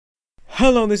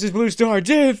Hello, this is Blue Star,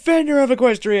 Defender of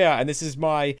Equestria, and this is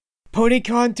my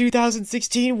PonyCon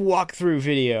 2016 walkthrough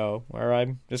video, where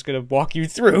I'm just gonna walk you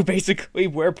through, basically,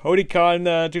 where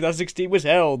PonyCon 2016 was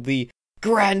held, the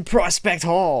Grand Prospect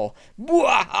Hall.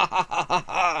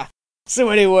 So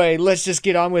anyway, let's just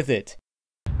get on with it.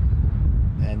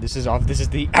 And this is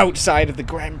the outside of the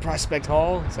Grand Prospect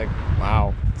Hall. It's like,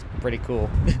 wow, it's pretty cool.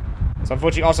 It's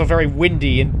unfortunately also very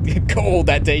windy and cold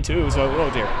that day too, so, oh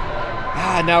dear.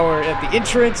 Now we're at the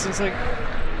entrance, and it's like,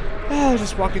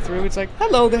 just walking through, it's like,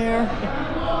 hello there.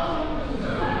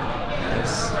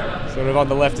 Yes. Sort of on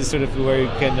the left is sort of where you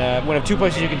can, one of two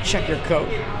places you can check your coat.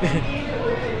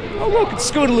 Oh look, it's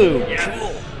Scootaloo!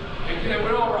 Cool!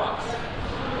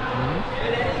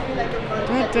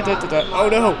 Oh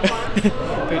no!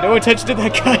 Pay no attention to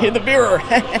that guy in the mirror!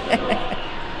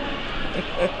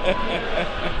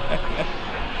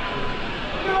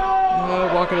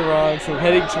 Walking around, so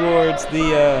heading towards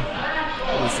the,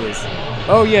 what is this?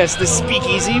 Oh yes, the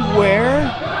speakeasy where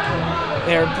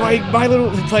they're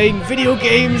playing video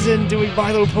games and doing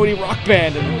My Little Pony Rock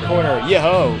Band in the corner.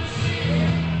 Yo-ho! I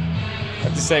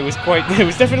have to say, it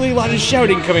was definitely a lot of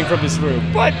shouting coming from this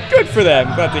room, but good for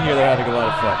them. Glad to hear they're having a lot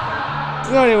of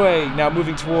fun. So anyway, now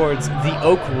moving towards the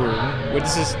Oak Room, which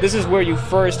this is where you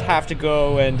first have to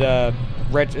go and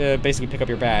basically pick up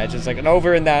your badge. It's like, and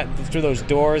over in that, through those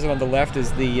doors, and on the left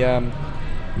is the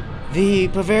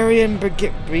Bavarian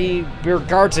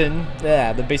Biergarten.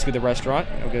 Yeah, basically the restaurant.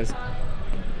 Okay,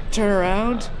 turn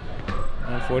around.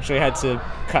 Unfortunately, I had to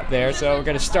cut there, so we're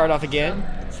gonna start off again.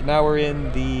 So now we're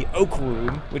in the Oak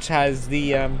Room, which has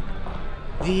the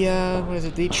what is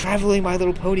it? The Traveling My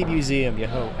Little Pony Museum,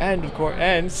 yo-ho, and of course,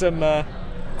 and some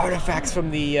artifacts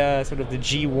from the sort of the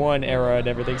G1 era and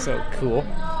everything. So cool.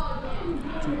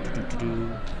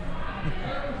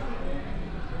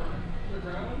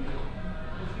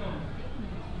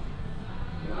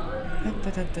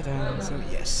 So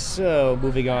yes, so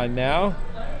moving on now.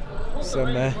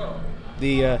 Some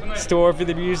the store for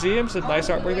the museum, some nice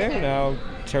artwork there. Now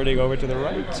turning over to the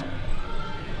right.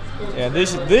 And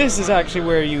this is actually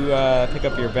where you pick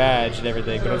up your badge and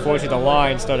everything, but unfortunately the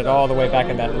line started all the way back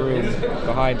in that room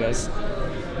behind us.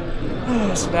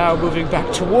 So now moving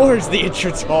back towards the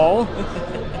entrance hall.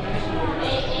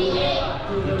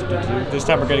 This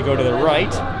time we're going to go to the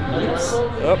right. Oops.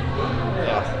 Oh,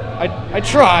 yeah. I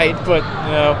tried, but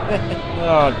no.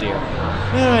 Oh dear.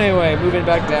 Anyway, moving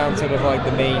back down sort of like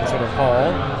the main sort of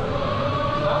hall.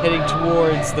 Heading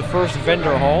towards the first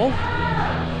vendor hall.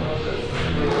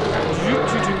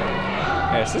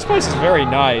 Yes, this place is very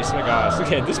nice. Oh my gosh,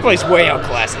 look at this place way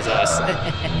outclasses us.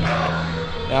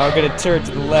 Now we're gonna turn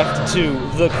to the left to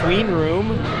the Queen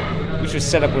Room, which was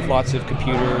set up with lots of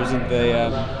computers and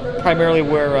the primarily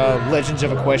where Legends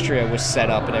of Equestria was set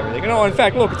up and everything. And oh, in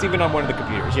fact, look, it's even on one of the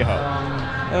computers. Yo.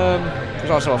 There's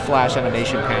also a flash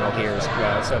animation panel here as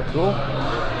well. So cool.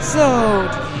 So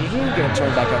we're gonna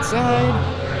turn back outside.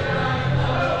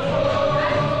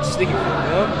 Sneaking.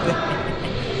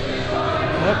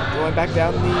 Going back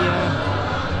down the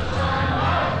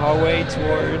hallway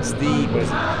towards the, what is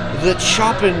it? The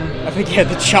Choppin', I think, yeah,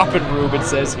 the Choppin' Room it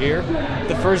says here.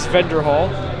 The first vendor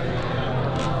hall.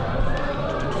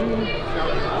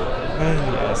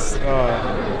 Yes.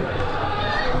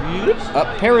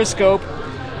 Up Periscope.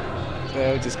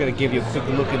 So just gonna give you a quick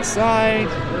look inside.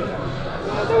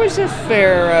 There was a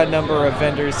fair number of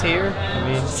vendors here.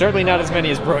 I mean, certainly not as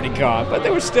many as PonyCon, but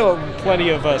there was still plenty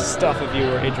of stuff if you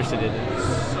were interested in it.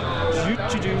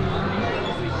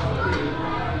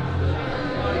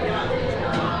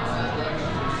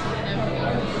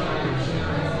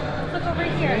 Look over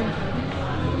here.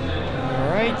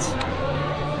 Alright.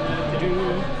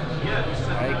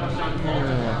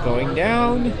 Going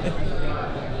down.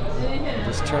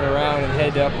 Just turn around and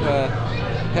head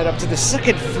up to the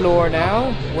second floor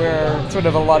now, where sort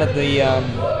of a lot of the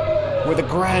where the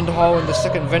grand hall and the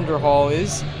second vendor hall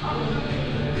is.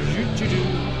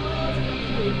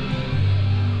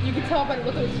 You can tell by the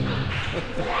look of his feet.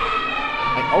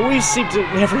 I always seem to,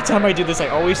 every time I do this, I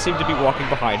always seem to be walking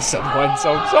behind someone,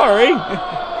 so I'm sorry.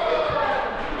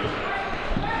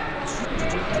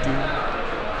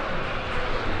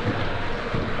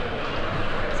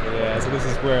 So this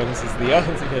is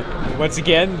the once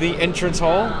again, the entrance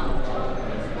hall.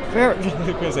 Very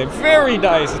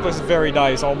nice. This place is very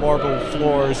nice. All marble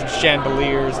floors and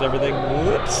chandeliers and everything.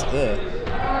 Whoops.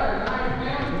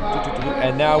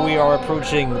 And now we are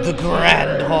approaching the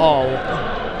Grand Hall.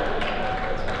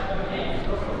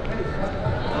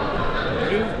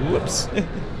 Whoops.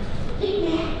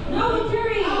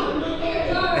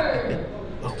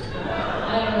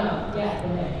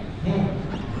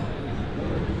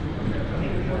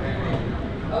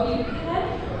 Alright,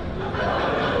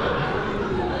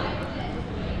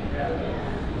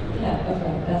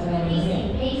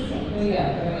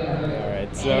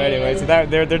 so anyway, so that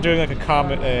they're doing like a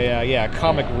comic,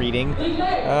 comic reading.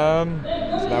 So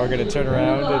now we're gonna turn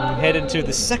around and head into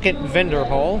the second vendor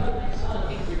hall.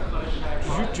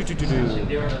 Just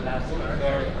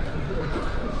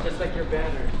like your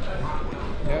banner.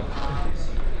 Yep.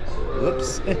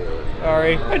 Oops.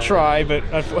 Sorry. I try, but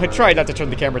I tried not to turn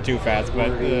the camera too fast, but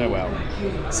well.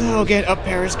 So again, up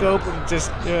Periscope.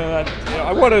 Just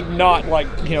I want to not like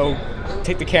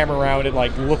take the camera around and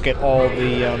like look at all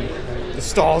the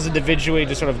stalls individually,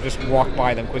 just sort of just walk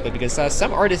by them quickly because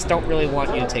some artists don't really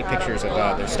want you to take pictures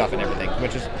of their stuff and everything,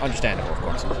 which is understandable, of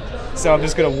course. So I'm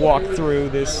just gonna walk through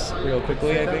this real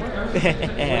quickly, I think.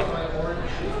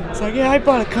 It's like, yeah, I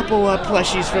bought a couple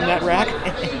plushies from that rack.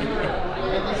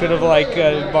 Sort of like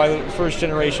my first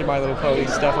generation My Little Pony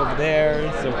stuff over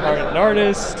there. So an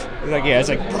artist. It's like, yeah, it's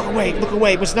like, look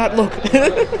away, must not look.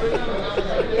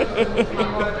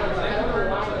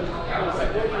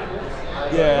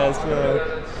 Yeah, so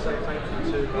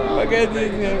again,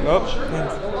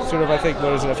 sort of, I think,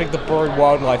 what is it? I think the Bird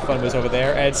Wildlife Fund was over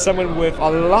there, and someone with a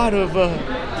lot of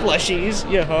plushies,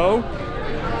 yo-ho.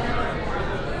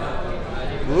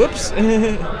 Whoops.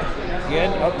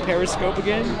 Again, up Periscope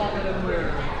again.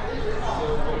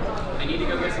 I need to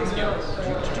go get some skills.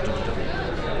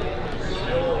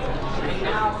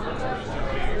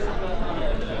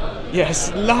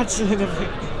 Yes, lots of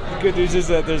good news is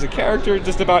that there's a character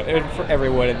just about for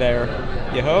everyone in there.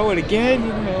 Yo-ho, and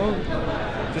again,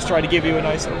 just trying to give you a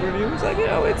nice overview. It's like,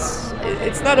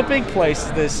 it's not a big place,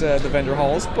 this the vendor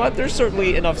halls, but there's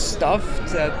certainly enough stuff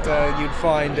that you'd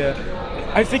find.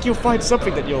 I think you'll find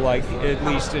something that you'll like, at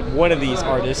least in one of these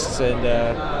artists and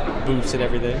booths and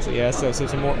everything. So yeah, so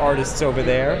some more artists over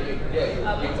there.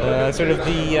 Sort of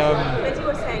the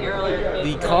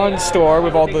con store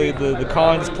with all the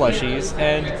cons plushies,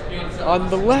 and on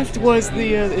the left was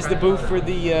the is the booth for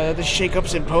the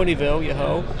shake-ups in Ponyville.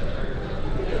 Yo-ho.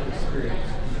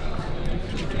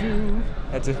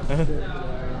 That's a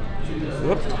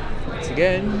whoop. Once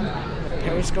again,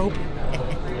 Periscope.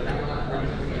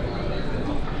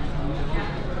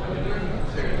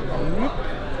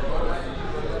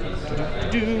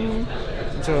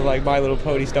 Some sort of like My Little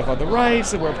Pony stuff on the right,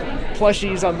 some more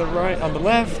plushies on the on the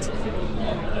left.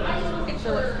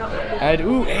 And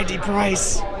Andy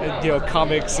Price, and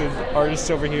comics and artists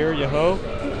over here, yo-ho.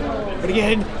 But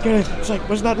again, it's like,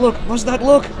 must not look.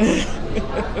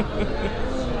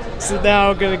 So now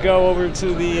I'm gonna go over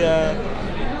to the,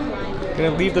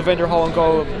 gonna leave the vendor hall and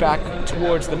go back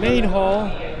towards the main hall.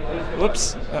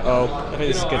 Whoops. Uh-oh. I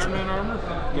think this is good. Iron Man armor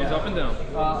goes up and down.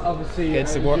 Obviously. Get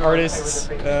some more artists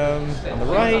on the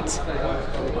right.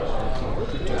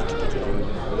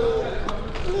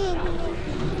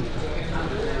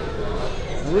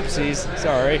 Whoopsies.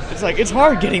 Sorry. It's like, it's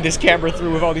hard getting this camera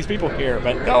through with all these people here,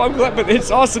 but no, I'm glad, but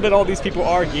it's awesome that all these people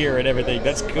are here and everything.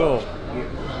 That's cool.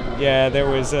 Yeah, there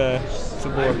was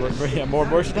some more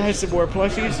merchandise, some more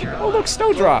plushies. Oh, look,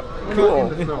 Snowdrop. Cool.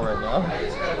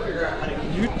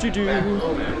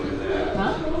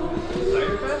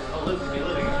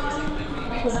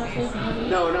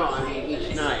 No, I mean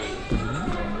each night.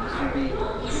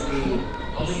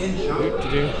 I'll be in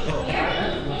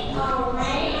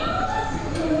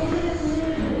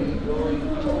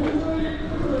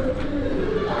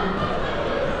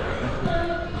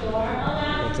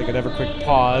We'll take another quick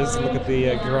pause, look at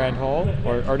the Grand Hall,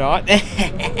 or not.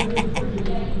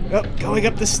 Oh, going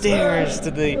up the stairs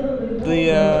to the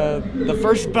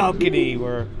first balcony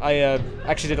where I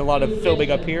actually did a lot of filming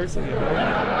up here. So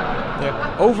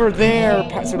over there,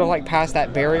 sort of like past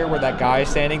that barrier where that guy is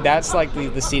standing, that's like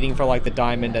the seating for like the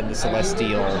Diamond and the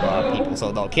Celestial people.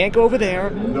 So no, can't go over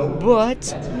there,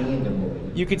 but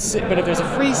you could sit. But if there's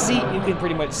a free seat, you can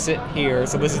pretty much sit here.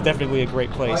 So this is definitely a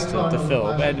great place to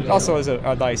film, and it also is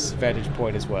a nice vantage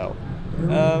point as well.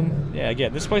 Yeah,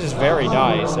 again, this place is very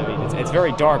nice. I mean, it's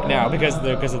very dark now because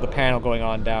of the panel going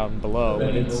on down below,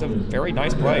 but it's a very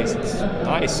nice place. It's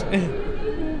nice.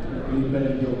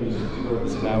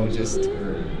 So now we just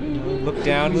look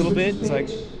down a little bit. It's like,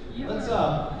 let's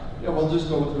we'll just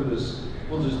go through this.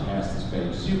 We'll just pass this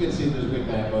page. So you can see there's Big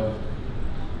Mac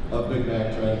Big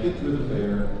Mac trying to get through the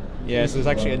fair. yeah, so there's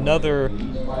actually another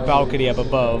balcony up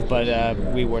above, but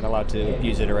we weren't allowed to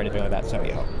use it or anything like that. So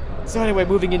yeah. So anyway,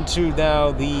 moving into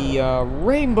now the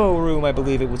Rainbow Room, I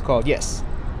believe it was called. Yes.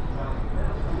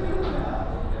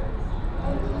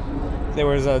 There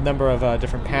was a number of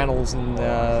different panels and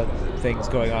things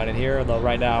going on in here, although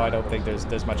right now I don't think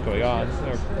there's much going on.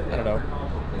 Or, I don't know.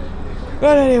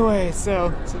 But anyway,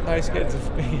 so it's a nice get to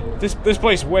this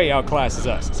place way outclasses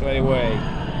us. So anyway,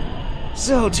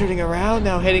 so turning around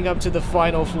now, heading up to the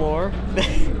final floor.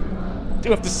 I do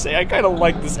have to say I kind of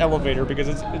like this elevator because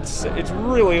it's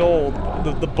really old.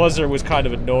 The buzzer was kind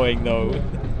of annoying though.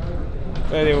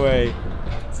 Anyway,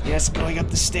 yes, going up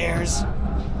the stairs.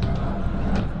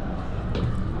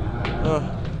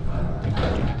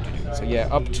 So yeah,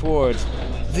 up towards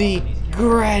the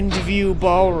Grand View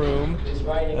Ballroom.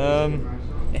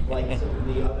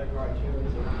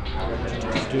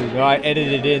 Dude, I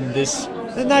edited in this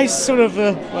a nice sort of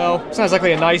well, sounds like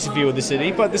a nice view of the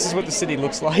city, but this is what the city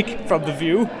looks like from the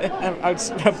view,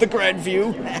 of the Grand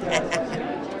View.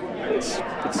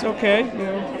 it's okay, you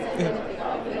know.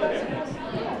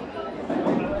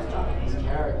 These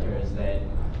characters that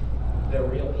they're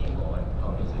real people and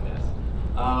ponies, I guess.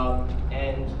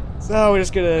 And So we're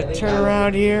just gonna turn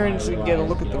around here and just get a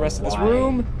look at the rest of this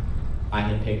room.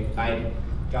 I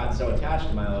got so attached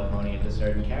to My Little Pony into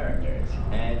certain characters,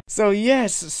 and So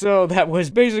yes, so that was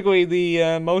basically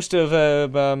the most of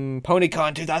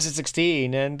PonyCon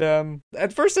 2016, and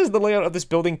at first the layout of this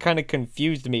building kind of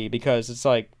confused me because it's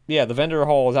like, yeah, the vendor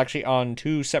hall is actually on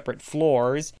 2 separate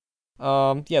floors.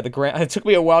 Yeah, it took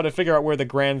me a while to figure out where the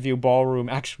Grand View Ballroom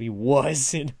actually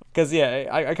was, you know, because yeah,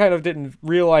 I kind of didn't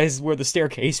realize where the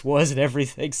staircase was and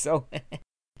everything, so.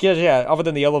 Yeah, other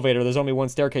than the elevator, there's only one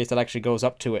staircase that actually goes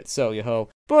up to it, so yo-ho.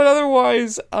 But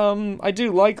otherwise, I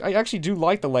actually do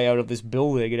like the layout of this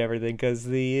building and everything, because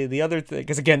the other thing,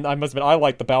 because again, I must admit, I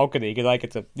like the balcony, because I get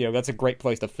to, you know, that's a great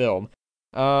place to film.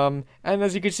 And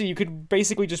as you can see, you could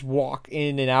basically just walk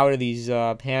in and out of these,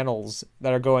 panels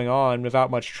that are going on without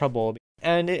much trouble.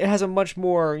 And it has a much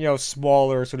more, you know,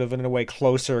 smaller, sort of, in a way,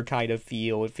 closer kind of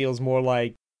feel. It feels more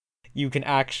like you can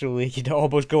actually, you know,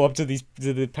 almost go up to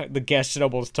the guests and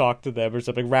almost talk to them or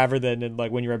something, rather than in,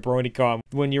 like, when you're at PonyCon,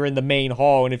 when you're in the main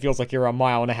hall and it feels like you're a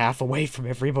mile and a half away from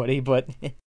everybody, but.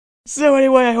 So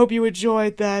anyway, I hope you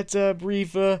enjoyed that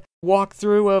brief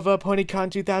walkthrough of PonyCon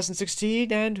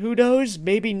 2016, and who knows,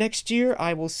 maybe next year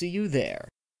I will see you there.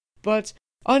 But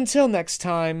until next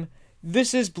time,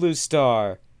 this is Blue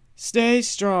Star. Stay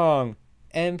strong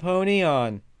and pony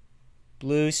on.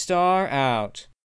 Blue Star out.